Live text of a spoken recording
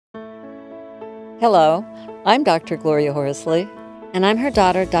Hello, I'm Dr. Gloria Horsley. And I'm her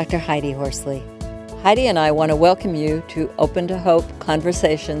daughter, Dr. Heidi Horsley. Heidi and I want to welcome you to Open to Hope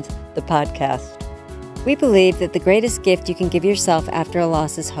Conversations, the podcast. We believe that the greatest gift you can give yourself after a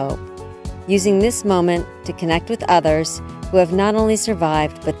loss is hope, using this moment to connect with others who have not only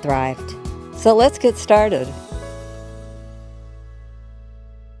survived but thrived. So let's get started.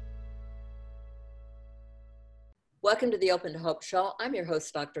 Welcome to the Open to Hope Show. I'm your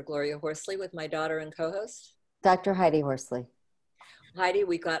host, Dr. Gloria Horsley, with my daughter and co-host, Dr. Heidi Horsley. Heidi,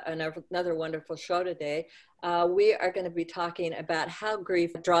 we got another wonderful show today. We are going to be talking about how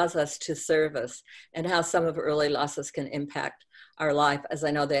grief draws us to service and how some of early losses can impact our life, as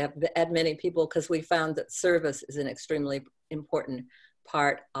I know they have had many people, because we found that service is an extremely important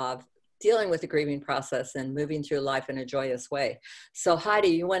part of dealing with the grieving process and moving through life in a joyous way. So Heidi,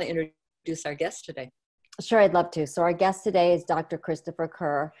 you want to introduce our guest today? Sure, I'd love to. So our guest today is Dr. Christopher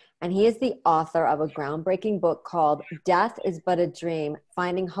Kerr, and he is the author of a groundbreaking book called Death is But a Dream,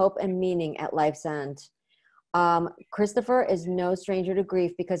 Finding Hope and Meaning at Life's End. Christopher is no stranger to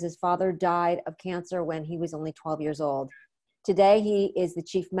grief because his father died of cancer when he was only 12 years old. Today, he is the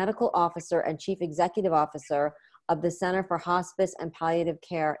Chief Medical Officer and Chief Executive Officer of the Center for Hospice and Palliative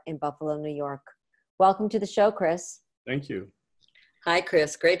Care in Buffalo, New York. Welcome to the show, Chris. Thank you. Hi,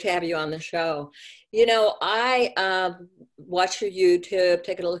 Chris. Great to have you on the show. You know, I watched your YouTube,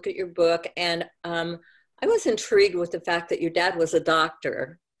 taking a look at your book, and I was intrigued with the fact that your dad was a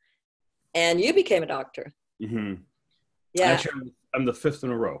doctor, and you became a doctor. Mm-hmm. Yeah. Actually, I'm the fifth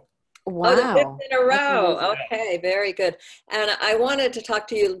in a row. Wow. Oh, the fifth in a row. Okay, very good. And I wanted to talk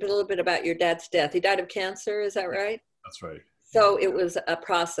to you a little bit about your dad's death. He died of cancer, is that right? That's right. So it was a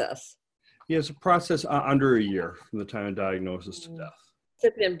process. Yeah, it's a process under a year from the time of diagnosis to death.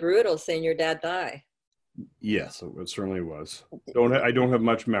 It's been brutal seeing your dad die. Yes, it certainly was. I don't have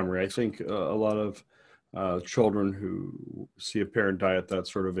much memory. I think a lot of children who see a parent die at that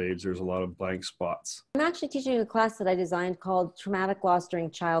sort of age, there's a lot of blank spots. I'm actually teaching a class that I designed called Traumatic Loss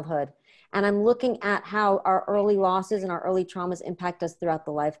During Childhood. And I'm looking at how our early losses and our early traumas impact us throughout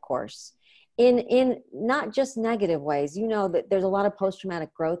the life course. In not just negative ways. You know that there's a lot of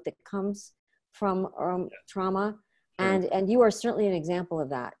post-traumatic growth that comes from trauma. And you are certainly an example of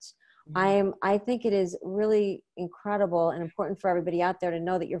that. Mm-hmm. I think it is really incredible and important for everybody out there to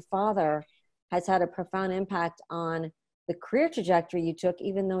know that your father has had a profound impact on the career trajectory you took,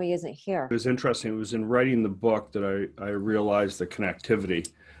 even though he isn't here. It was interesting. It was in writing the book that I realized the connectivity.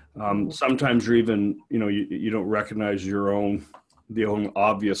 Sometimes you're even, you don't recognize the own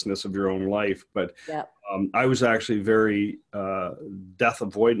obviousness of your own life. But Yep. I was actually very death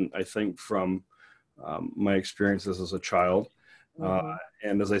avoidant, I think, from my experiences as a child.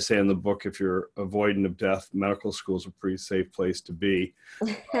 And as I say in the book, if you're avoidant of death, medical school is a pretty safe place to be.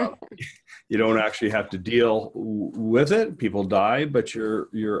 You don't actually have to deal with it. People die, but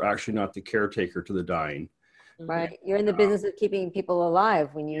you're actually not the caretaker to the dying. Right. You're in the business of keeping people alive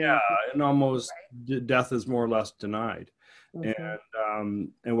when you... Yeah, and almost death is more or less denied. Mm-hmm.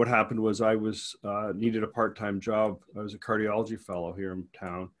 And what happened was I was needed a part-time job. I was a cardiology fellow here in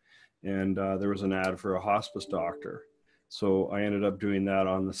town. And there was an ad for a hospice doctor. So I ended up doing that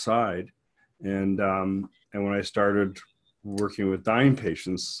on the side. And when I started working with dying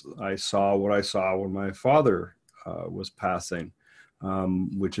patients, I saw what I saw when my father was passing,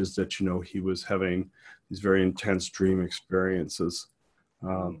 which is that, he was having these very intense dream experiences,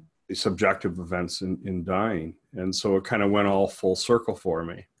 these subjective events in dying. And so it kind of went all full circle for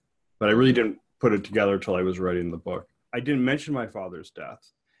me. But I really didn't put it together until I was writing the book. I didn't mention my father's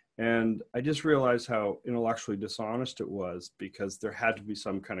death. And I just realized how intellectually dishonest it was, because there had to be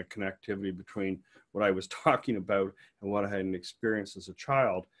some kind of connectivity between what I was talking about and what I had experienced as a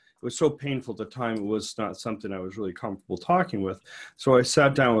child. It was so painful at the time, it was not something I was really comfortable talking with. So I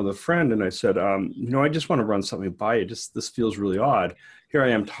sat down with a friend and I said, I just want to run something by you. This feels really odd. Here I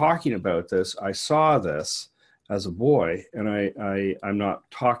am talking about this. I saw this as a boy, and I'm not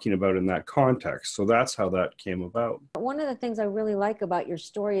talking about it in that context. So that's how that came about. One of the things I really like about your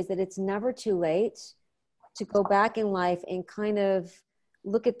story is that it's never too late to go back in life and kind of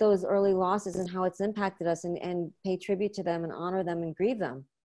look at those early losses and how it's impacted us and pay tribute to them and honor them and grieve them.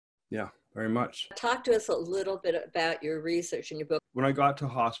 Yeah, very much. Talk to us a little bit about your research in your book. When I got to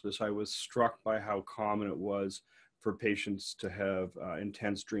hospice, I was struck by how common it was for patients to have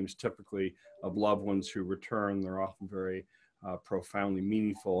intense dreams, typically of loved ones who return. They're often very profoundly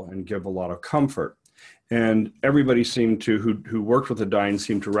meaningful and give a lot of comfort. And everybody seemed to, who worked with the dying,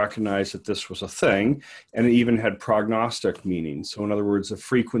 seemed to recognize that this was a thing, and it even had prognostic meaning. So in other words, the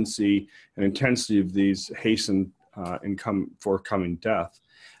frequency and intensity of these hastened forthcoming death.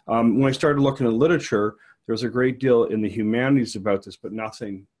 When I started looking at literature, there's a great deal in the humanities about this, but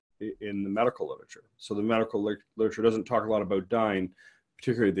nothing in the medical literature. So the medical literature doesn't talk a lot about dying,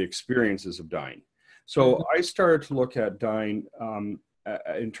 particularly the experiences of dying. So I started to look at dying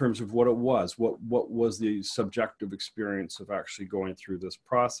in terms of what it was, what was the subjective experience of actually going through this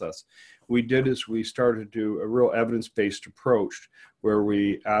process. We started to do a real evidence-based approach where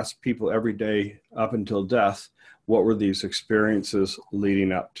we asked people every day up until death, what were these experiences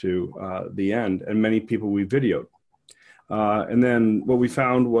leading up to the end? And many people we videoed. And then what we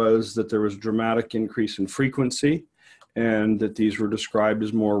found was that there was a dramatic increase in frequency, and that these were described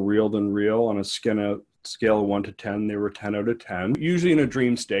as more real than real. On a scale of 1 to 10, they were 10 out of 10, usually in a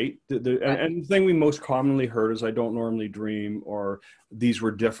dream state. And the thing we most commonly heard is, I don't normally dream, or these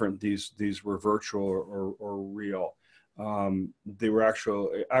were different, these were virtual or real. They were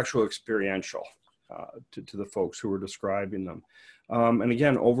actual experiential to the folks who were describing them. And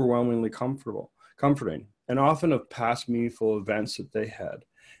again, overwhelmingly comforting, and often of past meaningful events that they had.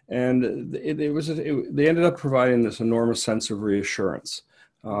 And they ended up providing this enormous sense of reassurance.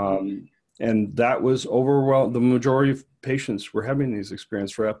 And that was overwhelming. The majority of patients were having these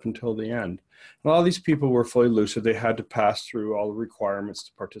experiences right up until the end. And a lot of these people were fully lucid. They had to pass through all the requirements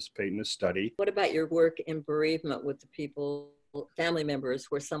to participate in a study. What about your work in bereavement with the people, family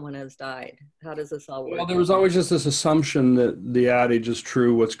members where someone has died? How does this all work? Well, there was always just this assumption that the adage is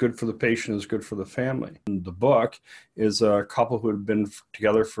true, what's good for the patient is good for the family. And the book is a couple who had been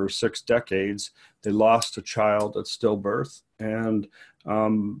together for 6 decades. They lost a child at stillbirth, and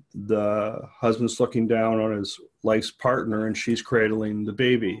the husband's looking down on his life's partner, and she's cradling the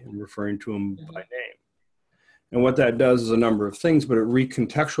baby and referring to him by name. And what that does is a number of things, but it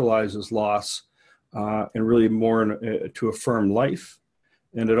recontextualizes loss and really more to affirm life.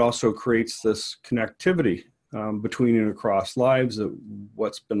 And it also creates this connectivity between and across lives, that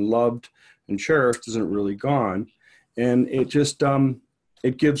what's been loved and cherished isn't really gone. And it just,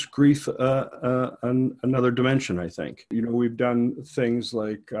 it gives grief another dimension, I think. You know, we've done things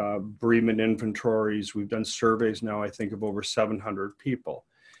like bereavement inventories. We've done surveys now, I think, of over 700 people.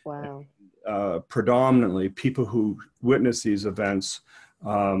 Wow. Predominantly, people who witness these events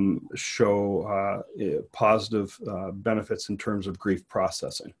show positive benefits in terms of grief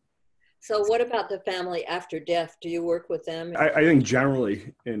processing. So what about the family after death? Do you work with them? I think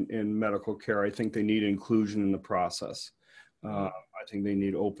generally in medical care, I think they need inclusion in the process. I think they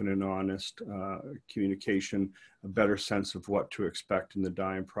need open and honest communication, a better sense of what to expect in the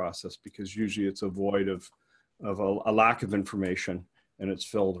dying process, because usually it's a void of a lack of information, and it's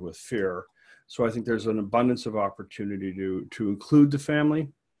filled with fear. So I think there's an abundance of opportunity to include the family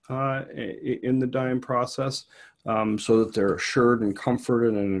in the dying process, so that they're assured and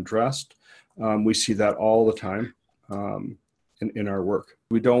comforted and addressed. We see that all the time in our work.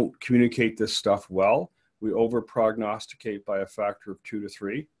 We don't communicate this stuff well. We over-prognosticate by a factor of 2 to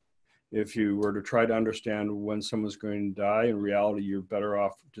 3. If you were to try to understand when someone's going to die, in reality, you're better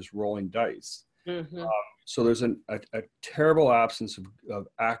off just rolling dice. So there's a terrible absence of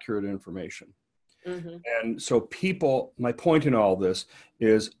accurate information. And so my point in all this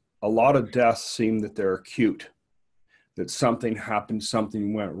is, a lot of deaths seem that they're acute, that something happened,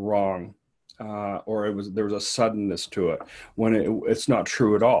 something went wrong, or there was a suddenness to it, when it's not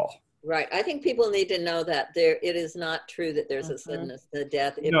true at all. Right. I think people need to know that it is not true that there's a suddenness to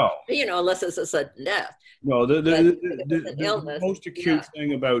death. No. You know, unless it's a sudden death. No, the most acute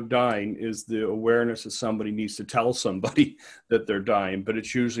thing about dying is the awareness that somebody needs to tell somebody that they're dying, but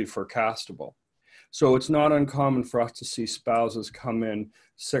it's usually forecastable. So it's not uncommon for us to see spouses come in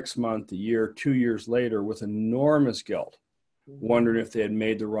 6 months, a year, 2 years later with enormous guilt, wondering if they had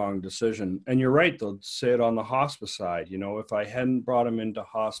made the wrong decision. And you're right, they'll say it on the hospice side. You know, if I hadn't brought him into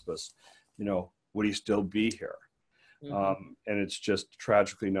hospice, you know, would he still be here? And it's just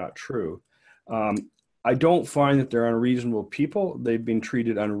tragically not true. I don't find that they're unreasonable people. They've been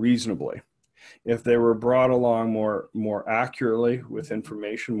treated unreasonably. If they were brought along more accurately with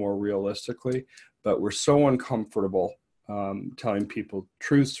information, more realistically, but we're so uncomfortable telling people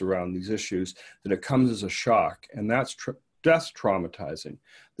truths around these issues that it comes as a shock. And that's death's traumatizing.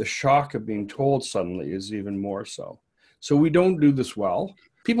 The shock of being told suddenly is even more so. So we don't do this well.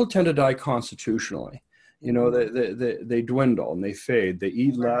 People tend to die constitutionally. You know, they dwindle and they fade. They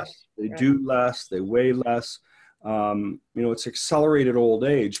eat less, they do less, they weigh less. You know, it's accelerated old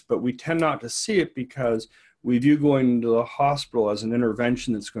age, but we tend not to see it because we view going into the hospital as an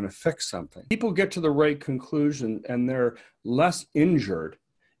intervention that's going to fix something. People get to the right conclusion and they're less injured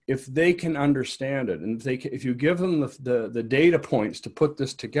if they can understand it, and if you give them the data points to put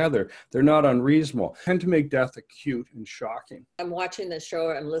this together, they're not unreasonable. They tend to make death acute and shocking. I'm watching the show,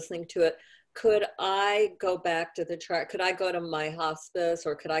 or I'm listening to it. Could I go back to the chart? Could I go to my hospice,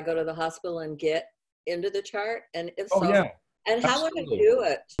 or could I go to the hospital and get into the chart? And if so, Yeah, and how absolutely. would I do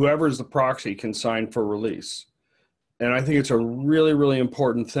it? Whoever is the proxy can sign for release. And I think it's a really, really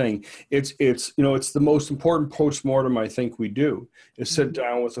important thing. It's the most important postmortem I think we do is sit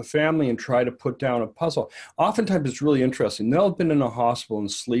down with a family and try to put down a puzzle. Oftentimes it's really interesting. They'll have been in a hospital and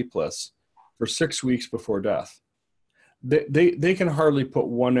sleepless for 6 weeks before death. They can hardly put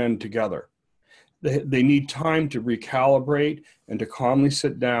one end together. They need time to recalibrate and to calmly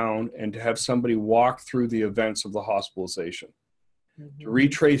sit down and to have somebody walk through the events of the hospitalization. To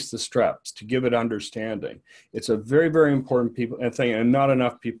retrace the steps, to give it understanding. It's a very, very important thing, and not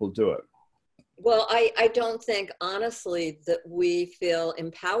enough people do it. Well, I don't think, honestly, that we feel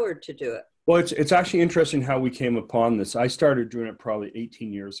empowered to do it. Well, it's actually interesting how we came upon this. I started doing it probably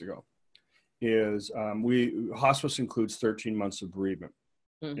 18 years ago. Hospice includes 13 months of bereavement.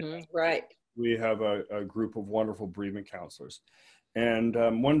 Right. We have a group of wonderful bereavement counselors. And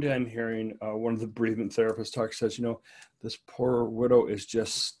one day I'm hearing one of the bereavement therapists talk, says, this poor widow is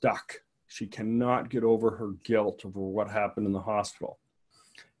just stuck. She cannot get over her guilt over what happened in the hospital.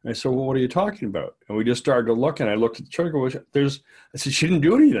 And I said, well, what are you talking about? And we just started to look, and I looked at the chart. I said, she didn't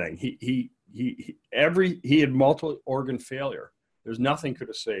do anything. He had multiple organ failure. There's nothing could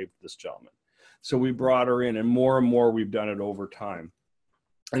have saved this gentleman. So we brought her in, and more we've done it over time.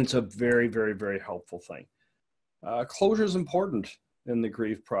 And it's a very, very, very helpful thing. Closure is important in the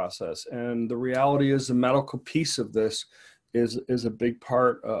grief process, and the reality is the medical piece of this is a big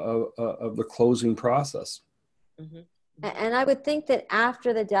part of the closing process. And I would think that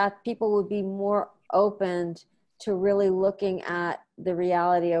after the death, people would be more open to really looking at the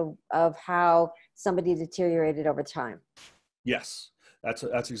reality of how somebody deteriorated over time. Yes,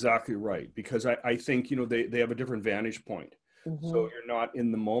 that's exactly right, because I think they have a different vantage point. So you're not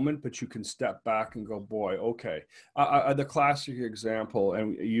in the moment, but you can step back and go, boy, okay. The classic example,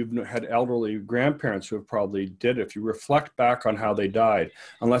 and you've had elderly grandparents who have probably did it. If you reflect back on how they died,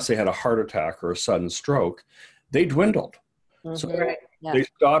 unless they had a heart attack or a sudden stroke, they dwindled. So they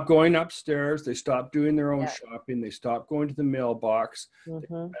stopped going upstairs. They stopped doing their own shopping. They stopped going to the mailbox. They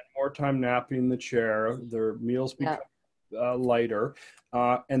spent more time napping in the chair. Their meals become lighter.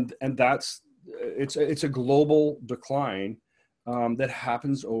 And it's a global decline that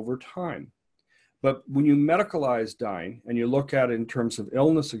happens over time. But when you medicalize dying and you look at it in terms of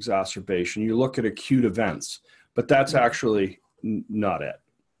illness exacerbation, you look at acute events, but that's actually not it.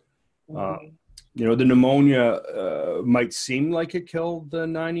 The pneumonia might seem like it killed the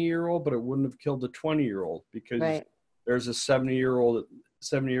 90-year-old, but it wouldn't have killed the 20-year-old because there's a 70-year-old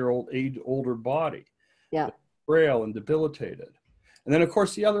older body, frail and debilitated. And then, of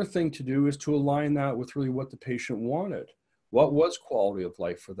course, the other thing to do is to align that with really what the patient wanted. What was quality of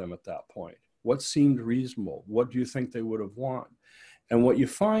life for them at that point? What seemed reasonable? What do you think they would have wanted? And what you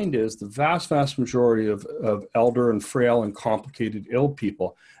find is the vast, vast majority of elder and frail and complicated ill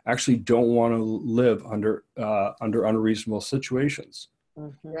people actually don't want to live under unreasonable situations.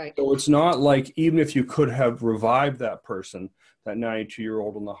 Right. So it's not like, even if you could have revived that person, that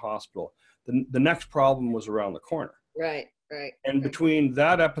 92-year-old in the hospital, the next problem was around the corner. Right. Right. And between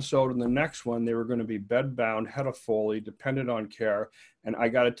that episode and the next one, they were going to be bedbound, head of Foley, dependent on care. And I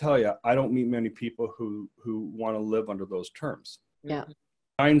got to tell you, I don't meet many people who want to live under those terms. Yeah.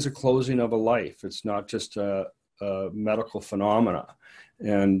 Dying's a closing of a life. It's not just a medical phenomena.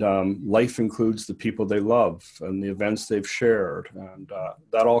 And life includes the people they love and the events they've shared. And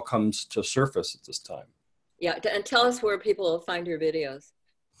that all comes to surface at this time. Yeah. And tell us where people will find your videos.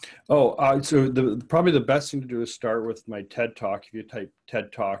 So probably the best thing to do is start with my TED Talk. If you type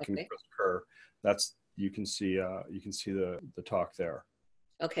TED Talk and Kerr, you can see the talk there.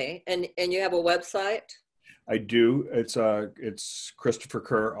 Okay, and you have a website? I do. It's Christopher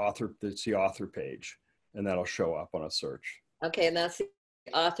Kerr author. It's the author page, and that'll show up on a search. Okay, and that's the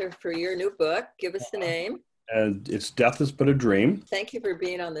author for your new book. Give us the name. And it's Death is But a Dream. Thank you for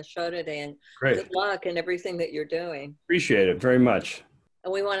being on the show today, and great. Good luck in everything that you're doing. Appreciate it very much.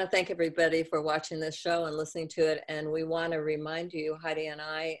 And we want to thank everybody for watching this show and listening to it. And we want to remind you, Heidi and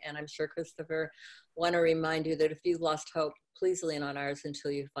I, and I'm sure Christopher, want to remind you that if you've lost hope, please lean on ours until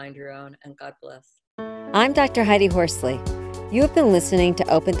you find your own. And God bless. I'm Dr. Heidi Horsley. You have been listening to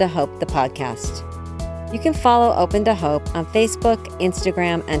Open to Hope, the podcast. You can follow Open to Hope on Facebook,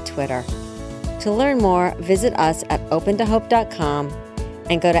 Instagram, and Twitter. To learn more, visit us at opentohope.com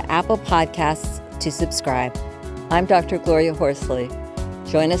and go to Apple Podcasts to subscribe. I'm Dr. Gloria Horsley.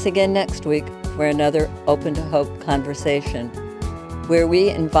 Join us again next week for another Open to Hope conversation, where we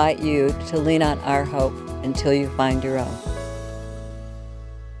invite you to lean on our hope until you find your own.